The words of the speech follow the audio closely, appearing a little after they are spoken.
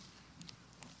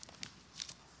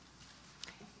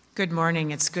Good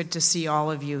morning. It's good to see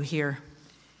all of you here.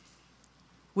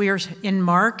 We are in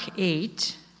Mark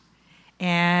 8,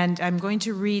 and I'm going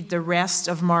to read the rest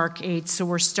of Mark 8. So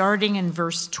we're starting in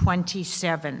verse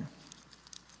 27.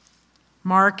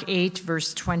 Mark 8,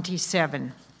 verse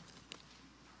 27.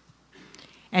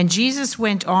 And Jesus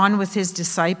went on with his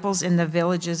disciples in the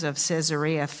villages of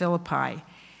Caesarea Philippi,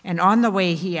 and on the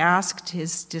way he asked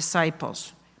his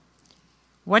disciples,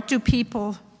 Who do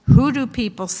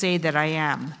people say that I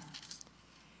am?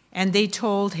 And they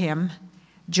told him,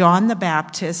 John the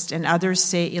Baptist, and others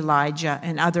say Elijah,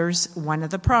 and others one of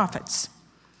the prophets.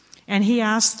 And he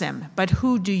asked them, But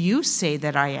who do you say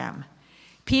that I am?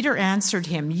 Peter answered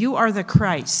him, You are the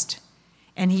Christ.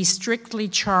 And he strictly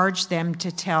charged them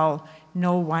to tell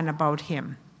no one about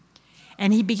him.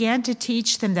 And he began to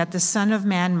teach them that the Son of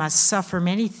Man must suffer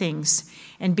many things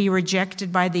and be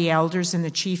rejected by the elders and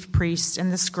the chief priests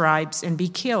and the scribes and be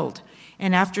killed,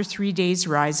 and after 3 days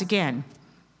rise again.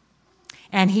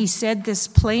 And he said this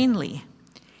plainly.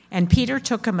 And Peter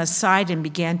took him aside and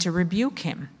began to rebuke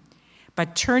him.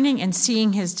 But turning and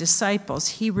seeing his disciples,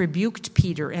 he rebuked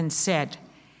Peter and said,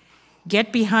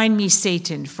 Get behind me,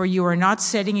 Satan, for you are not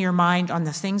setting your mind on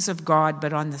the things of God,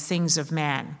 but on the things of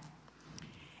man.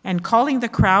 And calling the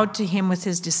crowd to him with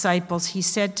his disciples, he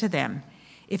said to them,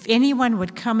 If anyone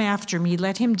would come after me,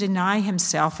 let him deny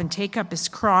himself and take up his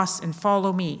cross and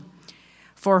follow me.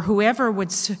 For whoever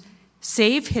would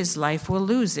save his life will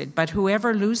lose it, but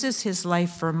whoever loses his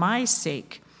life for my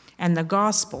sake and the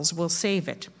gospel's will save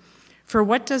it. For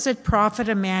what does it profit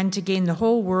a man to gain the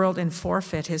whole world and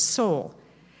forfeit his soul?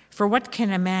 For what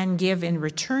can a man give in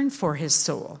return for his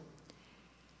soul?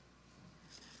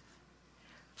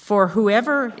 For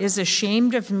whoever is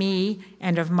ashamed of me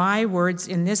and of my words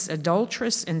in this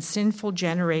adulterous and sinful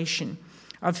generation,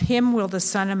 of him will the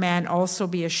Son of Man also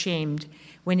be ashamed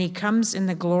when he comes in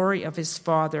the glory of his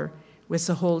Father with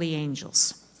the holy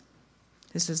angels.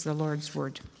 This is the Lord's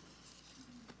word.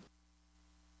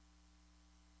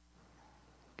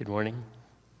 Good morning.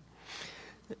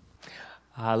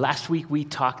 Last week we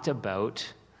talked about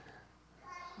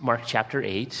Mark chapter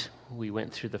 8. We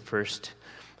went through the first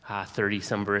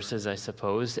 30-some verses, I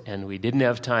suppose, and we didn't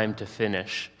have time to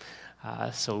finish.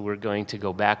 So we're going to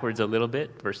go backwards a little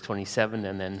bit, verse 27,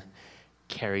 and then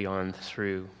carry on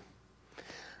through.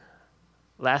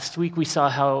 Last week we saw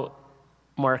how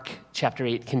Mark chapter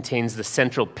 8 contains the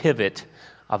central pivot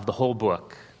of the whole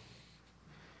book.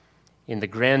 In the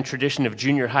grand tradition of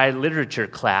junior high literature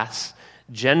class,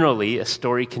 generally a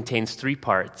story contains 3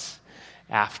 parts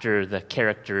after the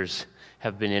characters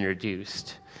have been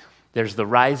introduced. There's the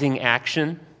rising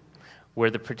action,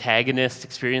 where the protagonist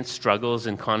experiences struggles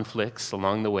and conflicts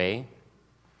along the way.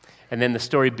 And then the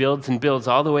story builds and builds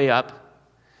all the way up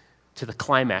to the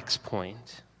climax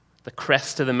point, the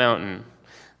crest of the mountain,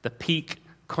 the peak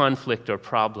conflict or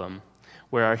problem,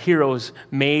 where our heroes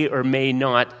may or may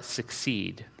not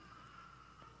succeed.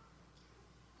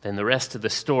 Then the rest of the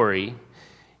story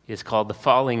is called the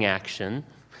falling action,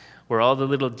 where all the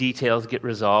little details get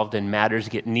resolved and matters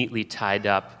get neatly tied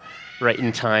up right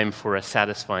in time for a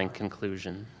satisfying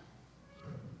conclusion.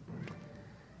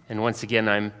 And once again,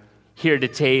 I'm here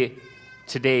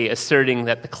today asserting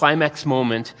that the climax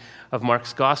moment of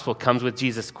Mark's gospel comes with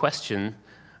Jesus' question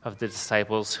of the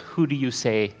disciples, Who do you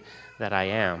say that I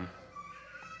am?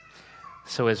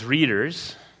 So as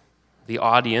readers, the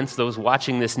audience, those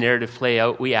watching this narrative play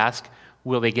out, we ask,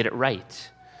 will they get it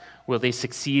right? Will they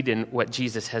succeed in what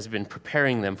Jesus has been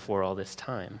preparing them for all this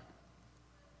time?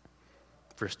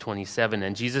 Verse 27,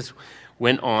 and Jesus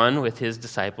went on with his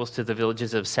disciples to the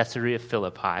villages of Caesarea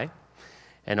Philippi,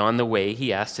 and on the way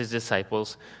he asked his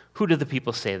disciples, Who do the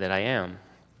people say that I am?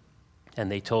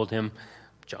 And they told him,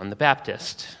 John the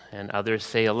Baptist, and others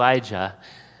say Elijah,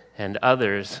 and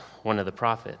others one of the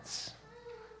prophets.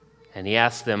 And he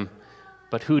asked them,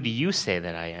 But who do you say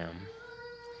that I am?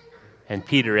 And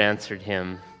Peter answered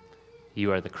him,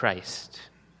 You are the Christ.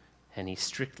 And he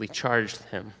strictly charged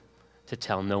him to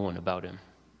tell no one about him.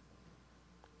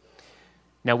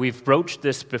 Now, we've broached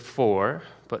this before,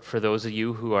 but for those of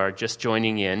you who are just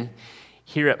joining in,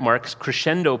 here at Mark's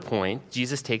crescendo point,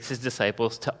 Jesus takes his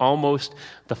disciples to almost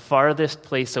the farthest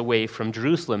place away from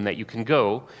Jerusalem that you can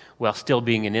go while still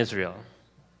being in Israel.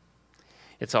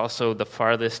 It's also the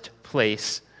farthest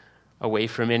place away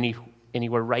from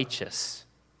anywhere righteous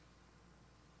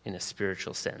in a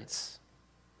spiritual sense.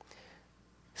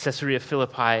 Caesarea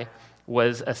Philippi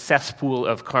was a cesspool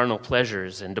of carnal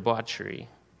pleasures and debauchery.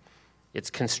 It's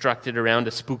constructed around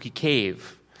a spooky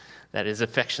cave that is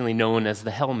affectionately known as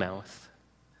the Hellmouth.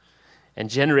 And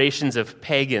generations of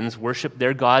pagans worship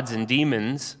their gods and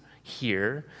demons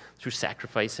here through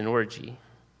sacrifice and orgy.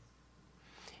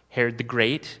 Herod the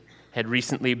Great had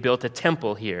recently built a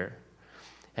temple here,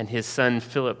 and his son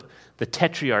Philip, the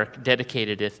Tetrarch,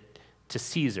 dedicated it to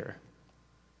Caesar.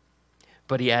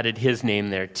 But he added his name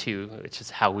there too, which is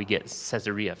how we get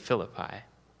Caesarea Philippi.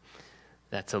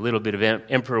 That's a little bit of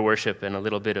emperor worship and a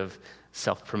little bit of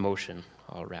self-promotion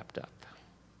all wrapped up.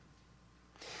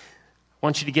 I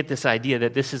want you to get this idea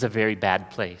that this is a very bad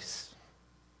place.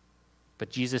 But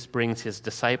Jesus brings his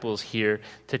disciples here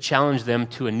to challenge them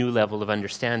to a new level of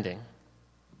understanding.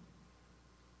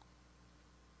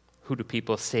 Who do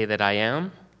people say that I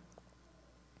am?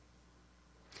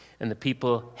 And the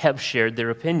people have shared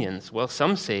their opinions. Well,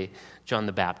 some say John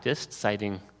the Baptist,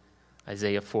 citing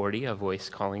Isaiah 40, a voice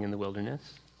calling in the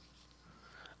wilderness.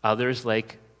 Others,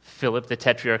 like Philip, the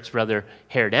Tetrarch's brother,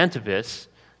 Herod Antipas,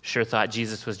 sure thought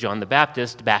Jesus was John the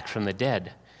Baptist back from the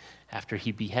dead after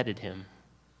he beheaded him.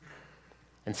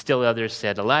 And still others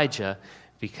said Elijah,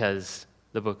 because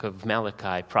the book of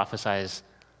Malachi prophesies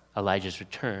Elijah's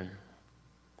return.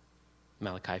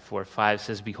 Malachi 4:5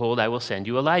 says, "Behold, I will send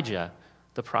you Elijah,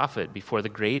 the prophet, before the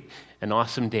great and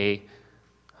awesome day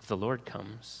of the Lord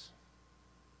comes."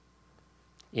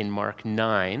 In Mark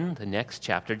 9, the next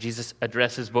chapter, Jesus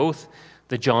addresses both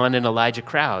the John and Elijah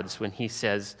crowds when he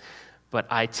says, "But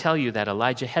I tell you that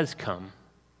Elijah has come,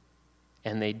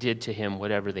 and they did to him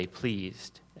whatever they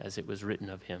pleased, as it was written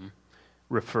of him,"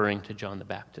 referring to John the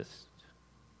Baptist.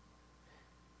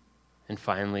 And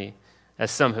finally,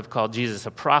 as some have called Jesus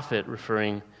a prophet,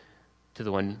 referring to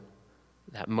the one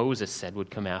that Moses said would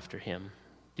come after him.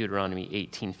 Deuteronomy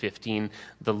 18:15,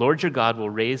 "The Lord your God will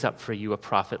raise up for you a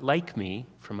prophet like me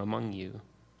from among you,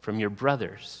 from your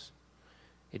brothers.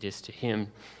 It is to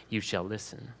him you shall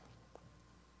listen."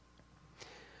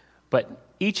 But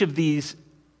each of these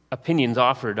opinions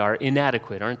offered are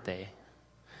inadequate, aren't they?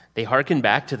 They hearken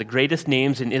back to the greatest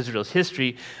names in Israel's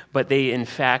history, but they in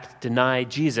fact deny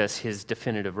Jesus his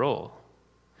definitive role.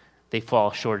 They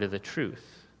fall short of the truth.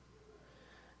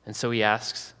 And so he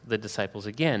asks the disciples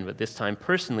again, but this time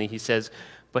personally, he says,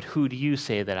 "But who do you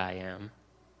say that I am?"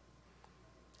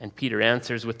 And Peter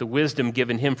answers with the wisdom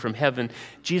given him from heaven,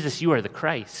 "Jesus, you are the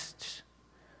Christ,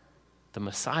 the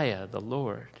Messiah, the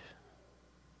Lord."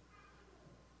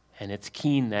 And it's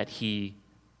keen that he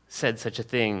said such a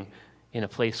thing in a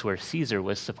place where Caesar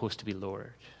was supposed to be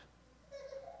Lord.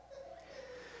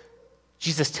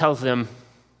 Jesus tells them,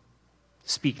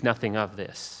 "Speak nothing of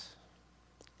this."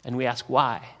 And we ask,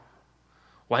 why?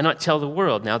 Why not tell the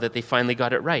world now that they finally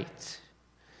got it right?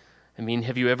 I mean,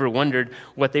 have you ever wondered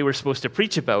what they were supposed to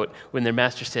preach about when their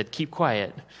master said, "Keep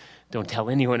quiet, don't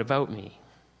tell anyone about me"?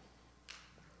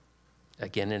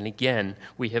 Again and again,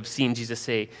 we have seen Jesus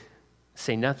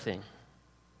say nothing.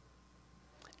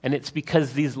 And it's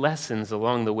because these lessons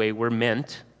along the way were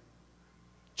meant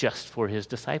just for his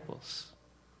disciples,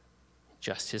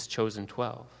 just his chosen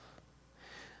 12.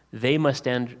 They must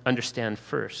understand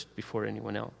first before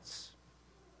anyone else.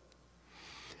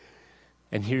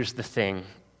 And here's the thing.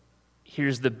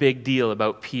 Here's the big deal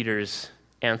about Peter's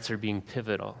answer being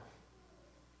pivotal.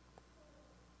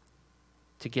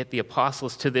 To get the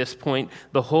apostles to this point,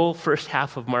 the whole first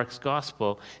half of Mark's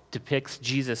gospel depicts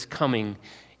Jesus coming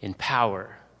in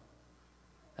power.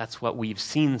 That's what we've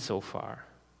seen so far.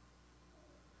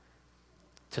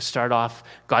 To start off,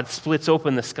 God splits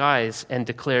open the skies and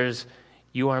declares,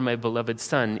 "You are my beloved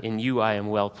Son, in you I am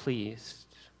well pleased."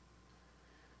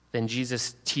 Then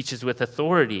Jesus teaches with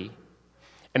authority,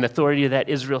 an authority that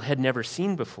Israel had never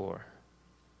seen before.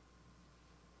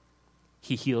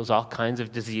 He heals all kinds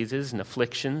of diseases and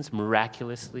afflictions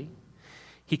miraculously.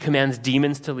 He commands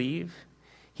demons to leave.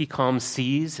 He calms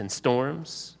seas and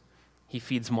storms. He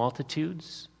feeds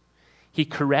multitudes. He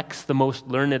corrects the most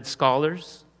learned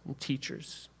scholars and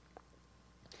teachers.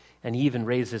 And he even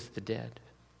raises the dead.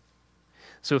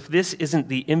 So if this isn't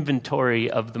the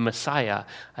inventory of the Messiah,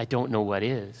 I don't know what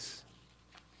is.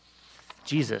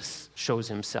 Jesus shows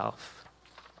himself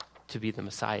to be the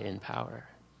Messiah in power.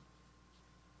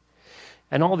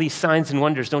 And all these signs and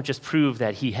wonders don't just prove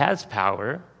that he has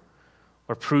power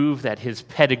or prove that his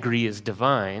pedigree is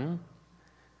divine,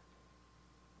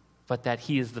 but that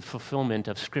he is the fulfillment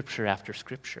of Scripture after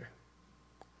Scripture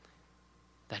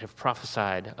that have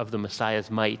prophesied of the Messiah's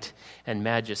might and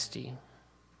majesty.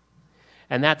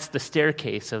 And that's the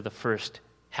staircase of the first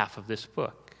half of this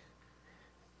book.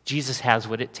 Jesus has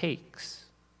what it takes.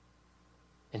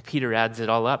 And Peter adds it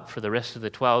all up for the rest of the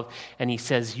 12, and he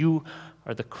says, "You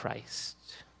are the Christ."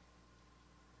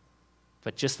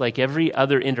 But just like every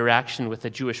other interaction with a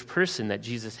Jewish person that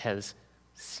Jesus has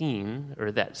seen,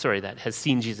 that has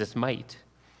seen Jesus' might,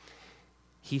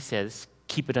 he says,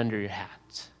 "Keep it under your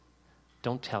hat.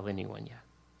 Don't tell anyone yet."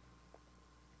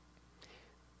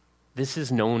 This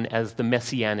is known as the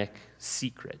messianic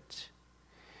secret.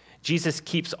 Jesus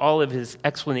keeps all of his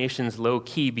explanations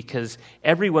low-key because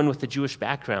everyone with a Jewish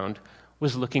background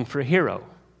was looking for a hero,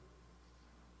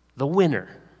 the winner,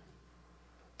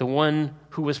 the one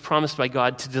who was promised by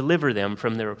God to deliver them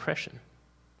from their oppression.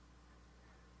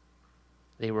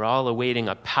 They were all awaiting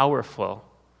a powerful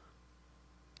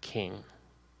king,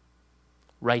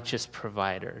 righteous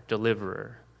provider,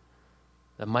 deliverer,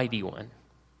 the mighty one,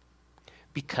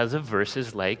 because of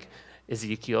verses like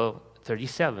Ezekiel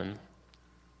 37,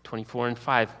 24 and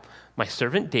 5. My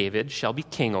servant David shall be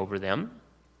king over them.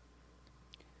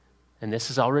 And this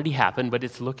has already happened, but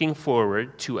it's looking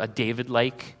forward to a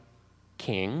David-like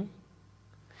king.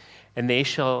 And they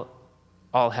shall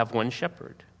all have one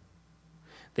shepherd.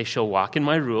 They shall walk in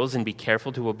my rules and be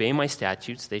careful to obey my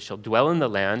statutes. They shall dwell in the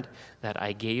land that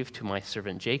I gave to my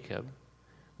servant Jacob,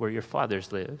 where your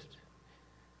fathers lived.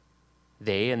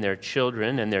 They and their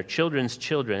children and their children's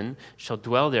children shall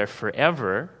dwell there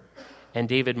forever, and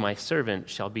David my servant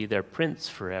shall be their prince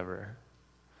forever.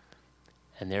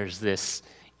 And there's this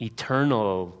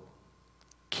eternal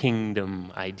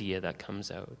kingdom idea that comes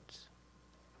out.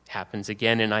 Happens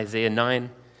again in Isaiah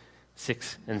 9,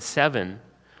 6 and 7.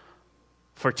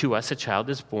 For to us a child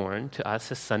is born, to us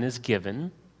a son is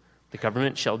given. The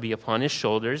government shall be upon his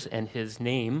shoulders, and his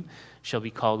name shall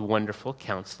be called Wonderful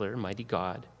Counselor, Mighty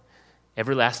God,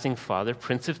 Everlasting Father,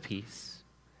 Prince of Peace.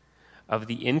 Of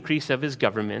the increase of his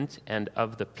government and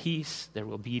of the peace there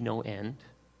will be no end.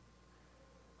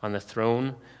 On the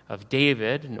throne of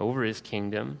David and over his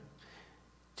kingdom,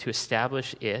 to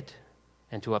establish it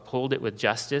and to uphold it with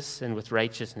justice and with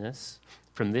righteousness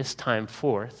from this time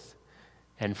forth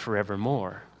and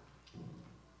forevermore.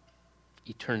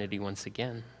 Eternity once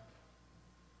again.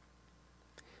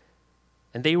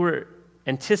 And they were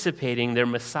anticipating their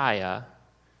Messiah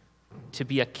to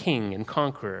be a king and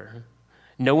conqueror.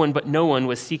 No one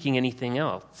was seeking anything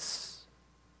else.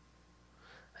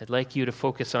 I'd like you to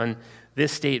focus on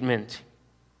this statement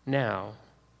now,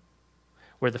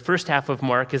 where the first half of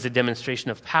Mark is a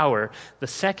demonstration of power, the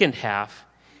second half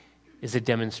is a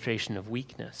demonstration of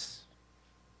weakness.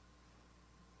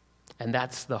 And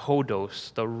that's the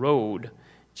hodos, the road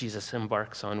Jesus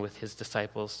embarks on with his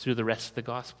disciples through the rest of the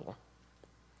gospel.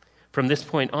 From this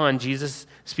point on, Jesus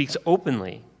speaks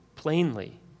openly,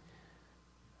 plainly,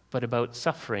 but about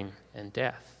suffering and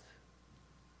death.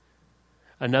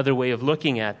 Another way of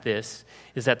looking at this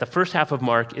is that the first half of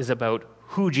Mark is about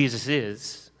who Jesus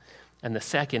is, and the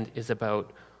second is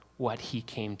about what he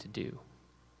came to do,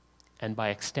 and by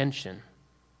extension,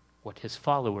 what his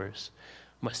followers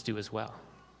must do as well.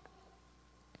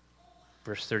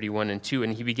 Verse 31 and 2,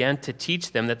 and he began to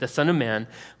teach them that the Son of Man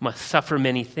must suffer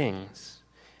many things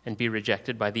and be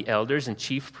rejected by the elders and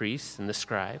chief priests and the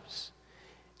scribes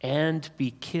and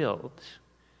be killed,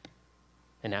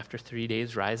 and after 3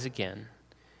 days rise again.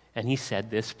 And he said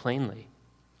this plainly.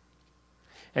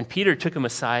 And Peter took him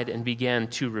aside and began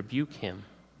to rebuke him.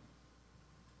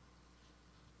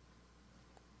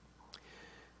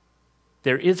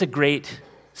 There is a great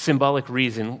symbolic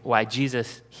reason why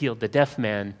Jesus healed the deaf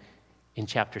man in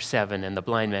chapter 7 and the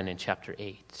blind man in chapter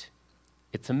 8.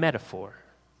 It's a metaphor.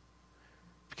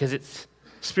 Because it's,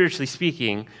 spiritually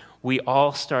speaking, we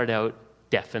all start out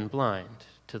deaf and blind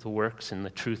to the works and the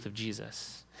truth of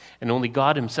Jesus. And only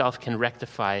God himself can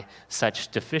rectify such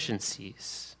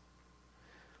deficiencies.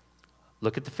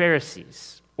 Look at the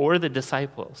Pharisees or the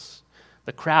disciples,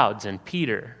 the crowds and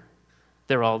Peter.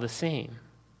 They're all the same.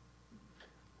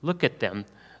 Look at them.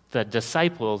 The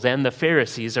disciples and the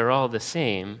Pharisees are all the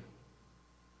same.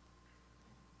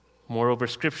 Moreover,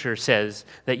 Scripture says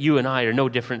that you and I are no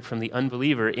different from the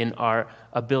unbeliever in our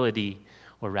ability,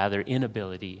 or rather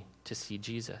inability, to see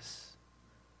Jesus.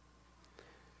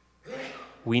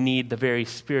 We need the very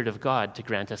Spirit of God to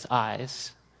grant us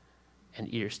eyes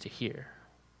and ears to hear.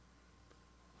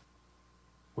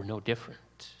 We're no different.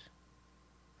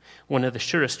 One of the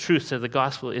surest truths of the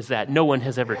gospel is that no one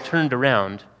has ever turned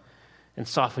around and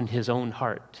softened his own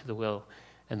heart to the will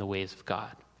and the ways of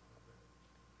God.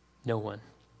 No one.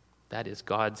 That is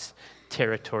God's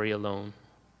territory alone.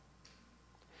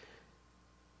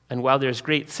 And while there's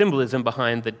great symbolism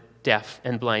behind the deaf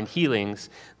and blind healings,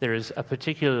 there is a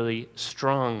particularly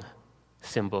strong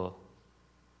symbol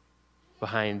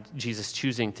behind Jesus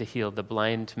choosing to heal the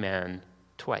blind man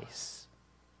twice.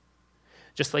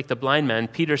 Just like the blind man,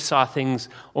 Peter saw things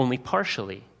only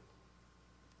partially.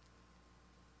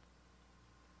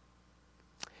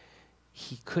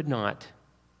 He could not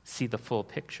see the full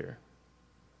picture.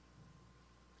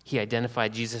 He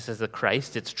identified Jesus as the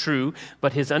Christ, it's true,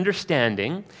 but his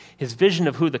understanding, his vision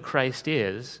of who the Christ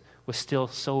is, was still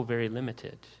so very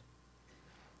limited.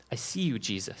 I see you,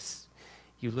 Jesus.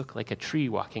 You look like a tree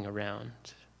walking around.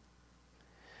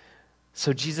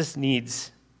 So Jesus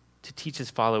needs to teach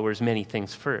his followers many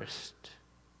things first.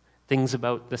 Things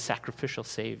about the sacrificial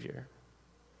Savior.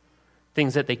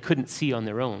 Things that they couldn't see on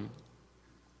their own.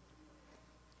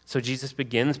 So Jesus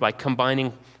begins by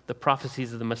combining the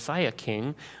prophecies of the Messiah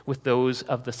King with those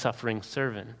of the suffering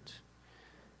servant.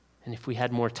 And if we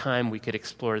had more time, we could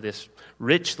explore this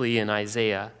richly in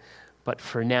Isaiah. But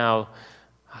for now,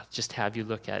 I'll just have you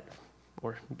look at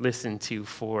or listen to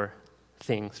 4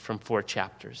 things from 4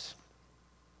 chapters.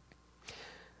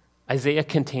 Isaiah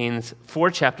contains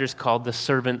 4 chapters called the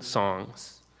Servant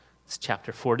Songs. It's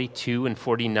chapter 42 and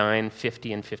 49,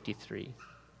 50, and 53.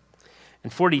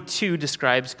 And 42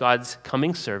 describes God's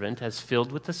coming servant as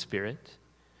filled with the Spirit,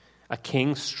 a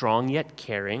king strong yet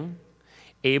caring,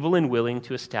 able and willing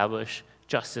to establish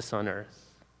justice on earth.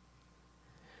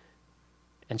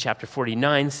 And chapter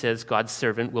 49 says God's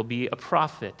servant will be a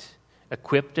prophet,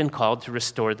 equipped and called to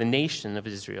restore the nation of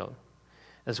Israel,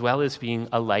 as well as being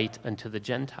a light unto the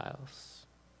Gentiles.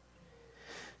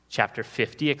 Chapter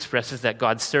 50 expresses that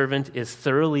God's servant is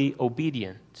thoroughly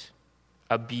obedient,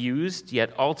 abused,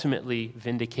 yet ultimately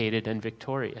vindicated and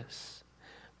victorious.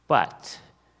 But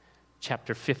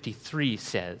chapter 53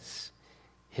 says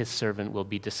his servant will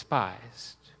be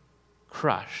despised,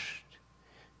 crushed,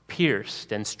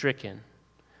 pierced, and stricken,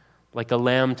 like a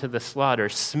lamb to the slaughter,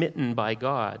 smitten by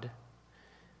God,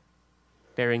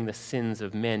 bearing the sins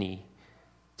of many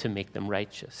to make them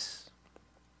righteous.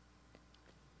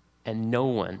 And no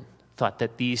one thought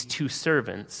that these 2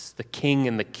 servants, the king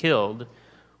and the killed,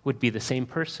 would be the same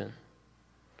person.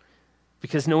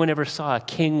 Because no one ever saw a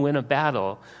king win a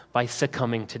battle by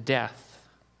succumbing to death.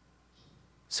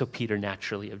 So Peter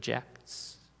naturally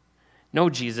objects.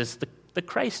 No, Jesus, the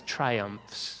Christ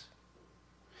triumphs.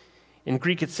 In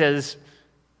Greek it says,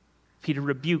 Peter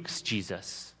rebukes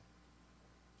Jesus.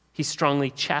 He strongly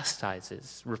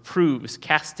chastises, reproves,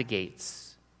 castigates.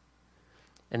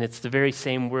 And it's the very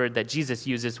same word that Jesus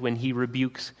uses when he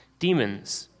rebukes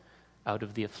demons out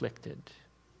of the afflicted.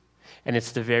 And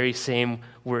it's the very same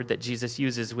word that Jesus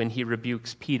uses when he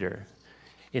rebukes Peter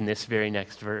in this very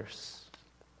next verse.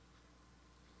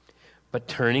 But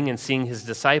turning and seeing his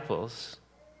disciples,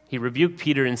 he rebuked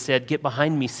Peter and said, "Get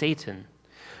behind me, Satan,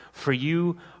 for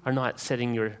you are not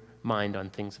setting your mind on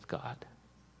things of God,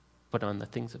 but on the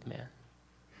things of man."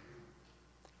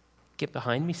 Get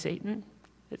behind me, Satan?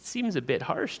 It seems a bit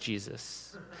harsh,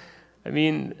 Jesus. I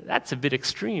mean, that's a bit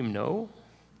extreme, no?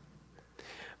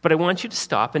 But I want you to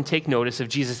stop and take notice of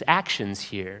Jesus' actions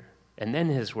here, and then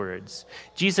his words.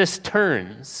 Jesus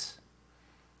turns.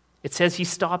 It says he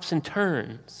stops and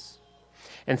turns.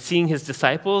 And seeing his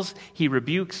disciples, he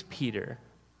rebukes Peter.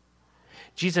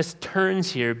 Jesus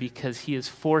turns here because he is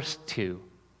forced to.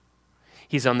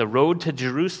 He's on the road to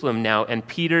Jerusalem now, and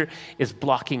Peter is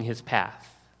blocking his path.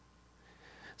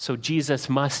 So Jesus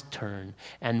must turn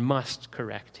and must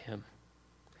correct him.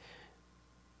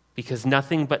 Because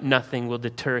nothing but nothing will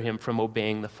deter him from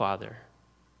obeying the Father.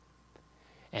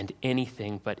 And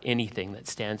anything but anything that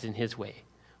stands in his way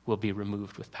will be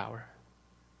removed with power.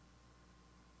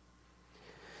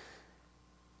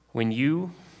 When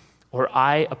you or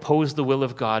I oppose the will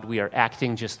of God, we are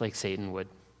acting just like Satan would.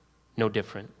 No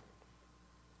different.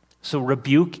 So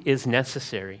rebuke is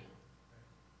necessary.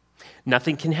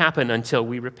 Nothing can happen until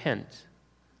we repent.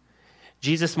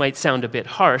 Jesus might sound a bit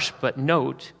harsh, but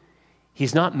note,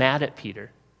 he's not mad at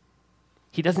Peter.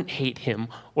 He doesn't hate him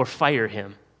or fire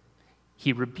him.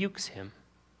 He rebukes him.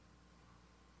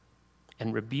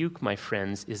 And rebuke, my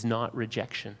friends, is not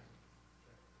rejection.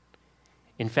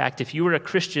 In fact, if you are a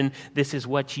Christian, this is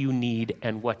what you need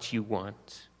and what you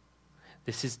want.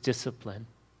 This is discipline.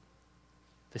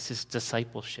 This is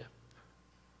discipleship.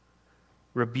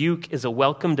 Rebuke is a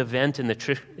welcomed event in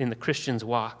the Christian's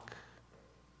walk.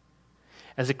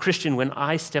 As a Christian, when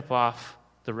I step off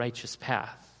the righteous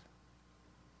path,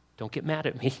 don't get mad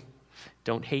at me.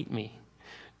 Don't hate me.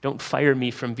 Don't fire me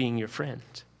from being your friend.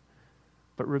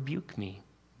 But rebuke me.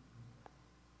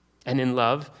 And in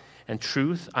love and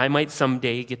truth, I might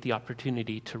someday get the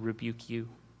opportunity to rebuke you.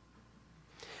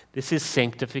 This is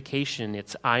sanctification.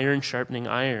 It's iron sharpening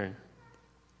iron.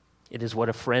 It is what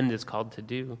a friend is called to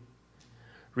do.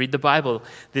 Read the Bible.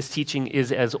 This teaching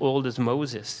is as old as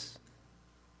Moses.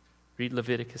 Read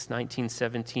Leviticus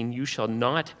 19:17. You shall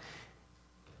not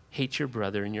hate your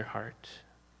brother in your heart,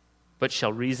 but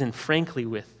shall reason frankly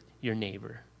with your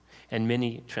neighbor. And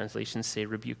many translations say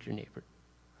rebuke your neighbor,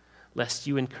 lest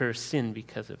you incur sin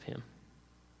because of him.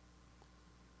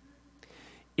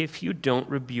 If you don't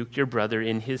rebuke your brother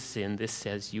in his sin, this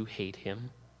says you hate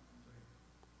him.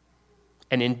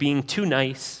 And in being too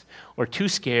nice or too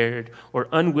scared or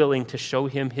unwilling to show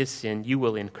him his sin, you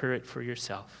will incur it for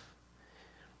yourself.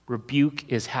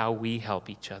 Rebuke is how we help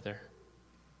each other.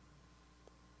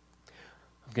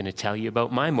 I'm going to tell you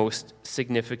about my most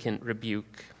significant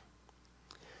rebuke.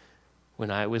 When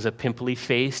I was a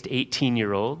pimply-faced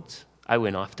 18-year-old, I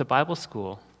went off to Bible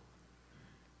school.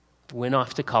 Went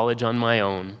off to college on my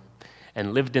own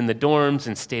and lived in the dorms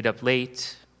and stayed up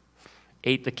late.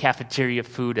 Ate the cafeteria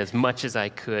food as much as I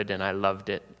could, and I loved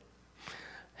it.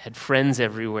 Had friends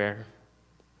everywhere.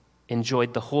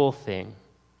 Enjoyed the whole thing.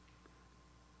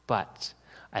 But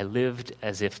I lived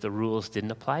as if the rules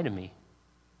didn't apply to me.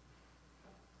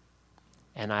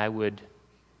 And I would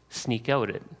sneak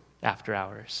out after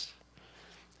hours.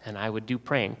 And I would do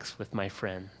pranks with my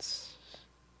friends.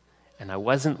 And I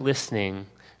wasn't listening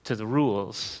to the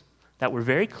rules that were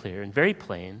very clear and very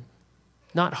plain,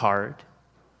 not hard.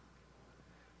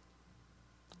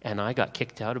 And I got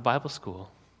kicked out of Bible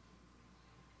school.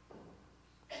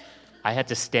 I had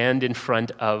to stand in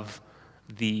front of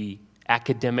the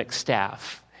academic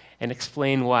staff and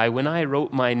explain why, when I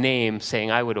wrote my name saying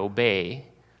I would obey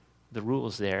the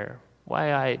rules there,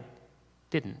 why I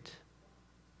didn't.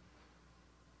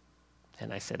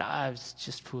 And I said, I was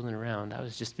just fooling around. I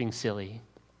was just being silly.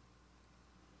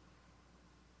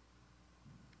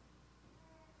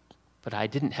 But I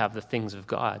didn't have the things of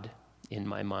God in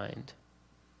my mind.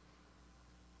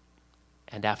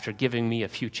 And after giving me a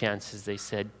few chances, they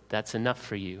said, that's enough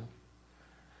for you.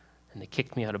 And they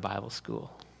kicked me out of Bible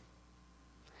school.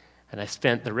 And I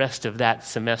spent the rest of that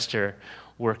semester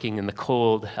working in the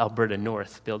cold Alberta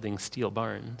North, building steel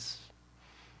barns.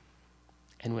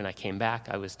 And when I came back,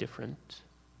 I was different.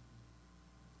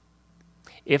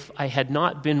 If I had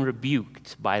not been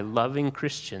rebuked by loving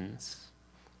Christians,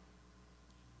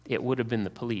 it would have been the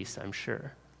police, I'm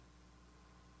sure.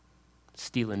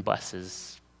 Stealing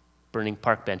buses, burning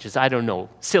park benches, I don't know,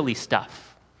 silly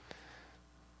stuff.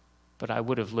 But I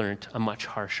would have learned a much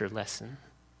harsher lesson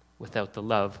without the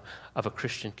love of a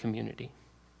Christian community.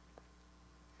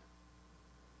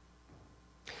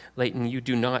 Leighton, you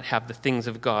do not have the things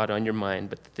of God on your mind,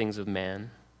 but the things of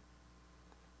man.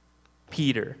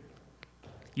 Peter,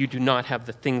 you do not have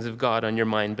the things of God on your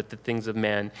mind, but the things of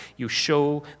man. You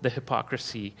show the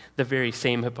hypocrisy, the very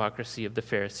same hypocrisy of the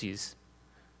Pharisees,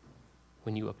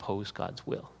 when you oppose God's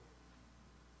will.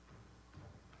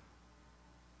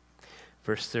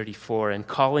 Verse 34, and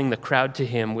calling the crowd to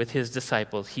him with his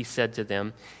disciples, he said to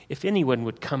them, if anyone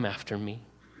would come after me,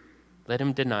 let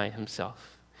him deny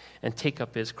himself and take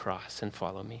up his cross and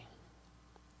follow me.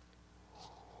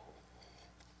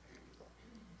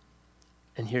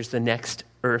 And here's the next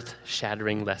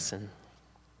earth-shattering lesson.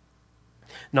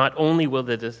 Not only will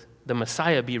the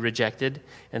Messiah be rejected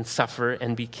and suffer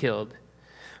and be killed,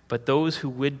 but those who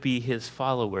would be his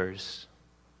followers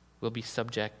will be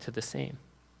subject to the same.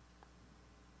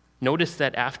 Notice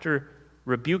that after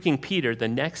rebuking Peter, the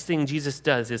next thing Jesus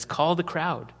does is call the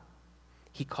crowd.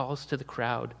 He calls to the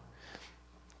crowd,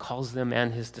 calls them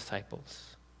and his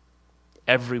disciples.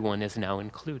 Everyone is now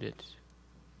included.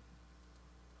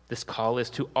 This call is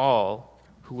to all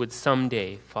who would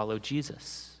someday follow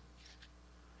Jesus.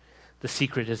 The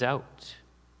secret is out.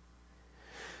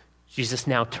 Jesus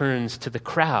now turns to the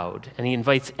crowd and he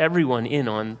invites everyone in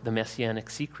on the messianic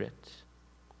secret.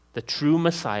 The true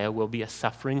Messiah will be a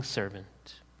suffering servant.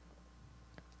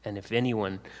 And if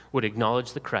anyone would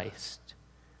acknowledge the Christ,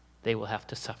 they will have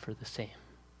to suffer the same.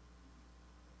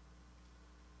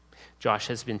 Josh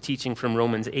has been teaching from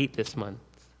Romans 8 this month,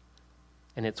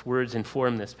 and its words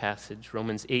inform this passage.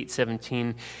 Romans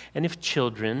 8:17, and if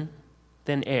children,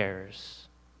 then heirs,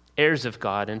 heirs of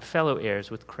God and fellow heirs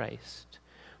with Christ,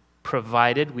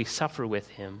 provided we suffer with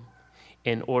him,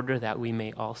 in order that we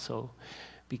may also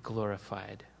be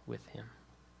glorified with him.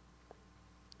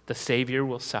 The Savior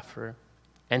will suffer,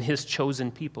 and his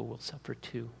chosen people will suffer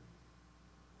too.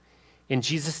 In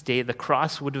Jesus' day, the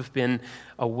cross would have been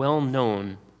a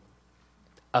well-known,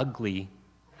 ugly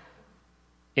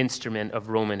instrument of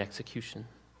Roman execution.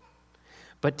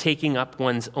 But taking up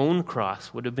one's own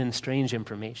cross would have been strange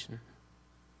information.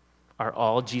 Are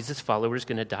all Jesus' followers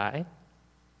going to die?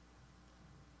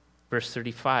 Verse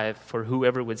 35, for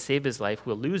whoever would save his life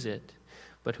will lose it,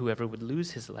 but whoever would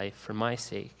lose his life for my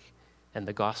sake and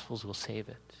the gospel's will save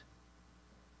it.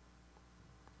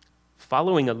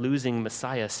 Following a losing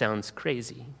Messiah sounds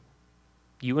crazy.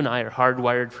 You and I are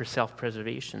hardwired for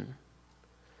self-preservation.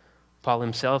 Paul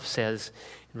himself says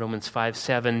in Romans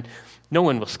 5:7, no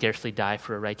one will scarcely die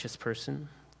for a righteous person,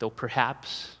 though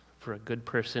perhaps for a good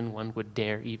person one would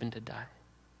dare even to die.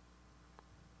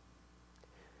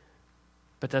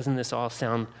 But doesn't this all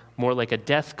sound more like a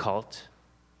death cult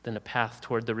than a path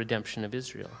toward the redemption of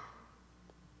Israel.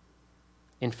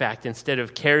 In fact, instead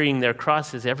of carrying their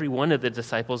crosses, every one of the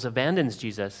disciples abandons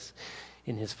Jesus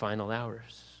in his final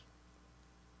hours.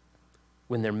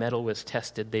 When their mettle was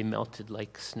tested, they melted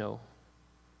like snow.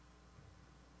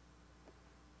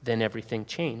 Then everything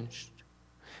changed.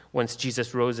 Once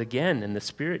Jesus rose again and the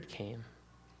Spirit came,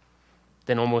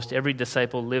 then almost every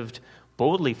disciple lived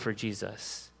boldly for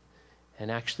Jesus and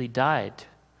actually died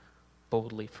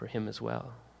boldly for him as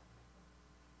well.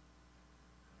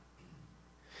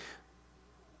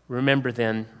 Remember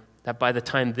then that by the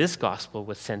time this gospel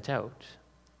was sent out,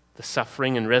 the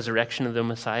suffering and resurrection of the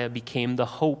Messiah became the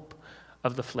hope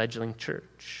of the fledgling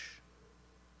church.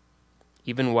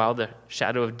 Even while the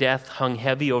shadow of death hung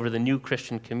heavy over the new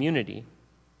Christian community,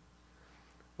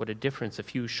 what a difference a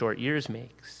few short years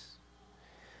makes.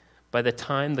 By the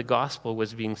time the gospel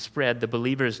was being spread, the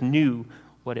believers knew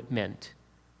what it meant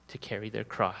to carry their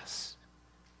cross,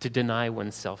 to deny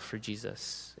oneself for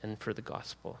Jesus and for the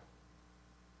gospel.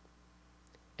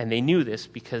 And they knew this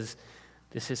because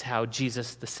this is how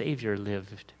Jesus the Savior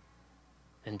lived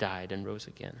and died and rose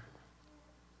again.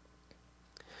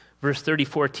 Verse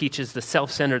 34 teaches the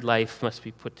self-centered life must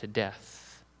be put to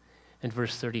death. And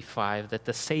verse 35, that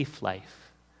the safe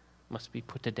life must be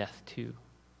put to death too.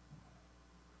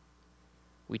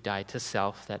 We die to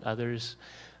self that others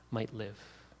might live.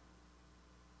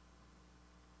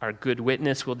 Our good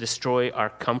witness will destroy our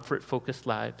comfort-focused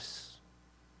lives,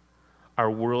 our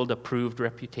world-approved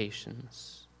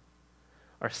reputations,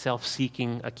 our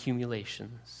self-seeking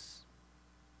accumulations.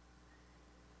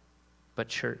 But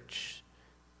church,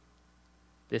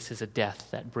 this is a death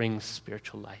that brings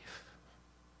spiritual life.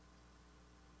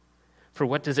 For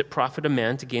what does it profit a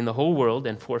man to gain the whole world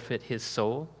and forfeit his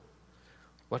soul?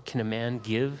 What can a man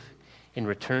give in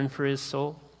return for his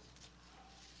soul?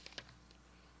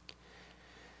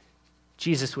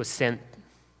 Jesus was sent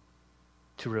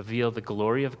to reveal the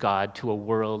glory of God to a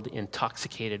world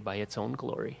intoxicated by its own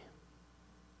glory.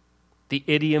 The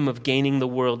idiom of gaining the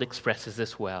world expresses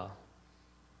this well.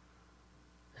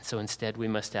 And so instead we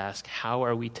must ask, how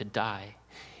are we to die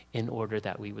in order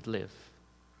that we would live?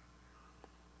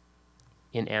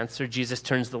 In answer, Jesus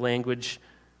turns the language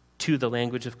to the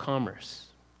language of commerce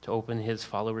to open his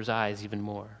followers' eyes even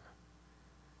more,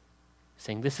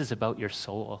 saying, this is about your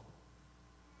soul.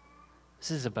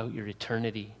 This is about your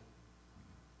eternity.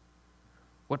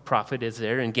 What profit is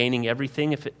there in gaining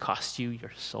everything if it costs you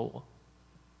your soul?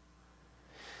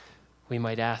 We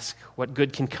might ask, what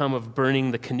good can come of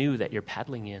burning the canoe that you're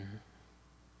paddling in?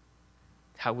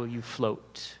 How will you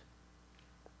float?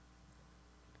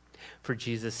 For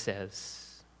Jesus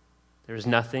says, there is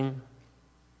nothing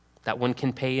that one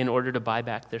can pay in order to buy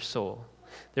back their soul.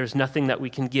 There's nothing that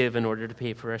we can give in order to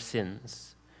pay for our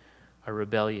sins, our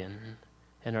rebellion,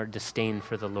 and our disdain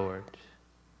for the Lord.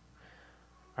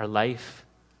 Our life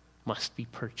must be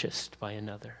purchased by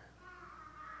another.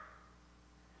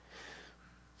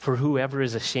 For whoever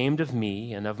is ashamed of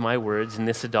me and of my words in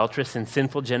this adulterous and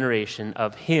sinful generation,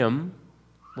 of him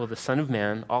will the Son of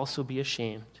Man also be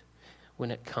ashamed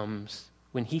when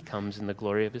he comes in the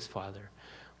glory of his Father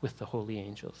with the holy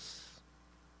angels.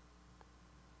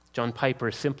 John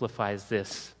Piper simplifies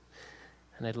this,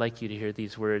 and I'd like you to hear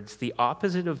these words. The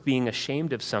opposite of being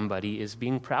ashamed of somebody is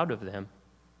being proud of them,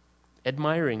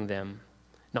 admiring them,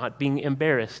 not being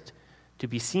embarrassed to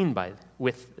be seen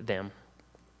with them,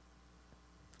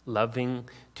 loving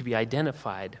to be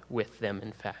identified with them,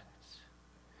 in fact.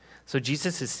 So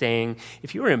Jesus is saying,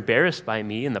 if you are embarrassed by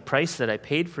me and the price that I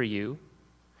paid for you,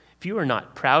 if you are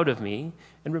not proud of me,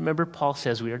 and remember Paul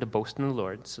says we are to boast in the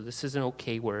Lord, so this is an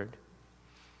okay word.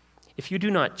 If you do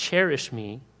not cherish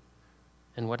me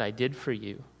and what I did for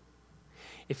you,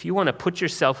 if you want to put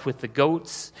yourself with the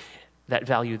goats that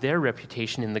value their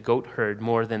reputation in the goat herd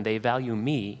more than they value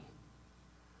me,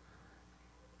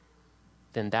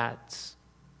 then that's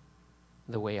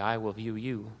the way I will view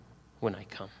you when I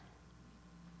come.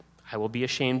 I will be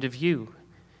ashamed of you,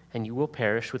 and you will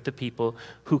perish with the people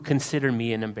who consider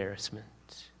me an embarrassment.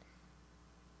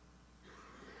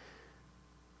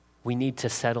 We need to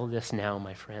settle this now,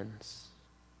 my friends.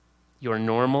 Your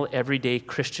normal, everyday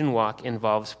Christian walk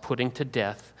involves putting to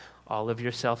death all of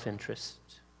your self-interest.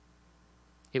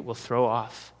 It will throw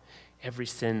off every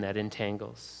sin that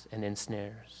entangles and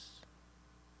ensnares.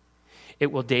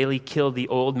 It will daily kill the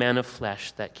old man of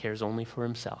flesh that cares only for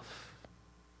himself.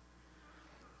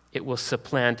 It will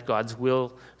supplant God's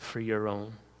will for your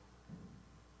own.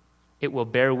 It will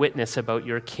bear witness about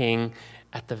your King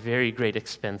at the very great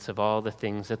expense of all the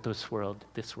things that this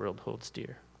world holds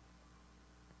dear.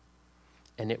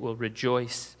 And it will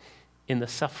rejoice in the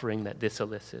suffering that this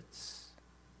elicits.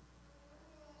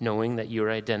 knowing that you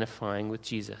are identifying with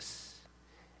Jesus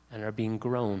and are being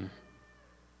grown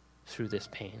through this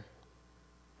pain.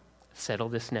 Settle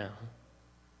this now.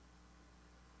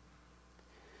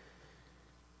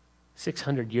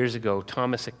 600 years ago,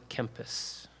 Thomas à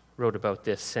Kempis wrote about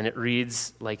this, and it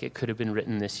reads like it could have been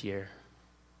written this year.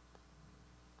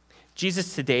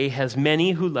 Jesus today has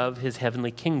many who love his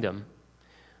heavenly kingdom,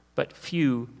 but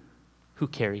few who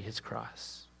carry his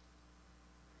cross.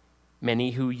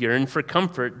 Many who yearn for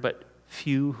comfort, but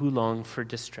few who long for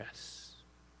distress.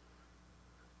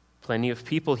 Plenty of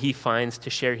people he finds to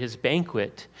share his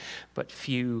banquet, but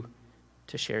few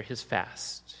to share his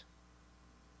fast.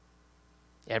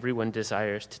 Everyone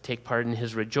desires to take part in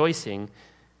his rejoicing,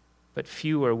 but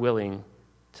few are willing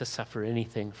to suffer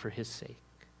anything for his sake.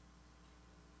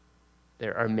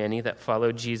 There are many that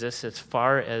follow Jesus as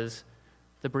far as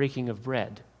the breaking of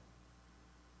bread.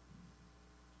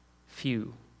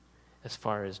 Few as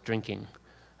far as drinking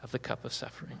of the cup of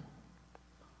suffering.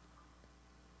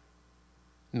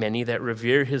 Many that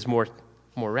revere his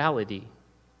morality.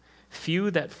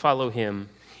 Few that follow him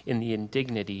in the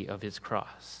indignity of his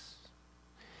cross.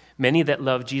 Many that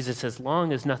love Jesus as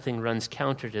long as nothing runs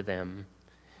counter to them.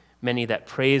 Many that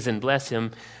praise and bless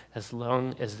him as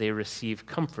long as they receive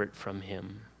comfort from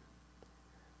him.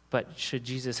 But should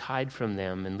Jesus hide from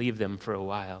them and leave them for a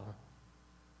while,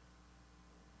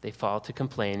 they fall to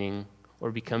complaining or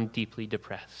become deeply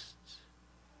depressed.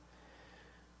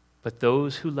 But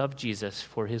those who love Jesus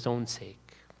for his own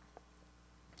sake,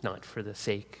 not for the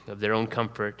sake of their own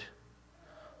comfort,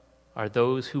 are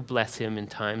those who bless him in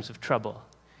times of trouble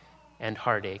and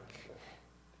heartache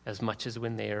as much as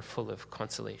when they are full of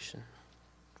consolation.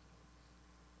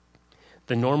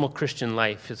 The normal Christian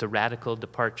life is a radical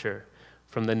departure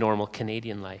from the normal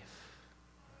Canadian life,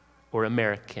 or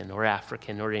American, or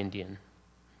African, or Indian.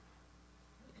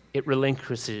 It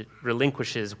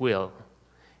relinquishes will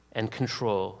and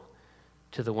control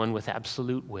to the one with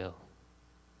absolute will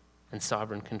and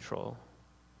sovereign control.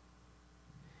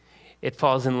 It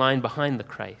falls in line behind the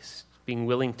Christ, being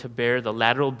willing to bear the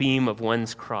lateral beam of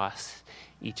one's cross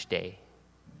each day.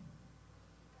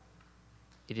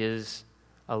 It is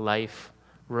a life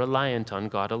reliant on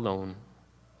God alone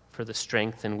for the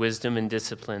strength and wisdom and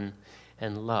discipline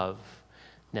and love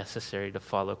necessary to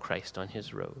follow Christ on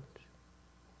his road.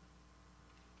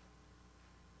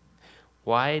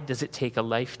 Why does it take a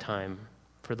lifetime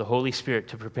for the Holy Spirit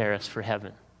to prepare us for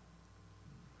heaven?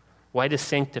 Why does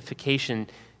sanctification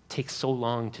take so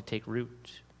long to take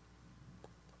root?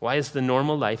 Why is the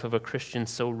normal life of a Christian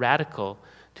so radical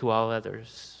to all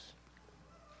others?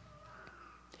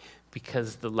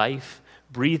 Because the life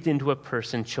breathed into a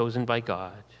person chosen by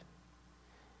God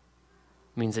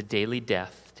means a daily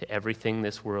death to everything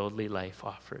this worldly life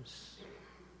offers.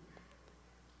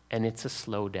 And it's a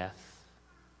slow death,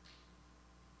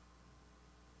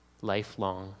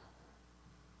 lifelong.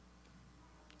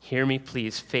 Hear me,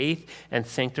 please. Faith and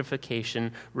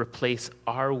sanctification replace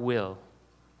our will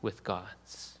with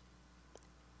God's.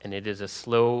 And it is a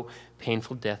slow,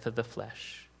 painful death of the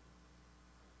flesh.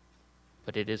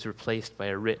 But it is replaced by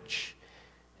a rich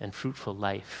and fruitful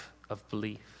life of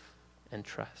belief and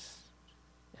trust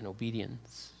and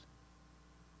obedience.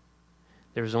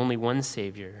 There is only one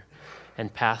Savior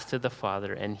and path to the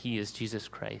Father, and he is Jesus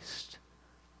Christ,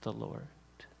 the Lord.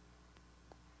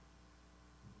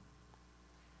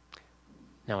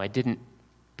 Now, I didn't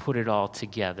put it all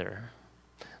together.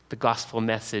 The gospel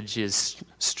message is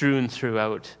strewn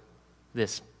throughout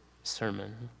this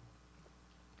sermon.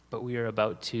 But we are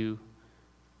about to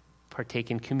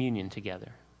partake in communion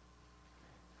together.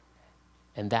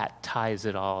 And that ties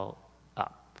it all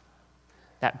up.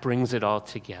 That brings it all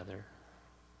together.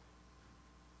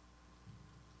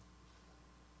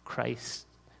 Christ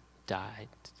died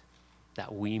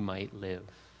that we might live.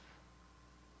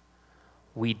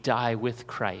 We die with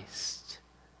Christ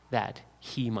that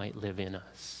he might live in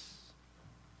us.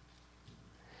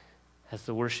 As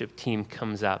the worship team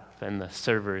comes up and the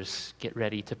servers get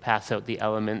ready to pass out the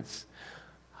elements,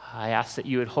 I ask that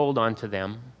you would hold on to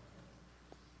them.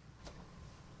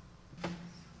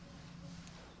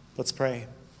 Let's pray.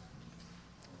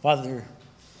 Father,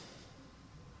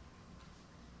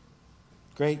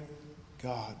 great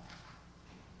God,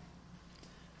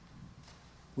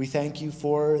 we thank you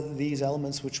for these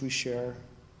elements which we share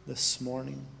this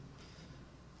morning.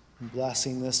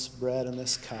 Blessing this bread and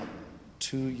this cup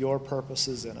to your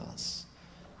purposes in us.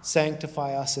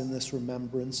 Sanctify us in this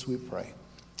remembrance, we pray.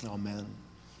 Amen.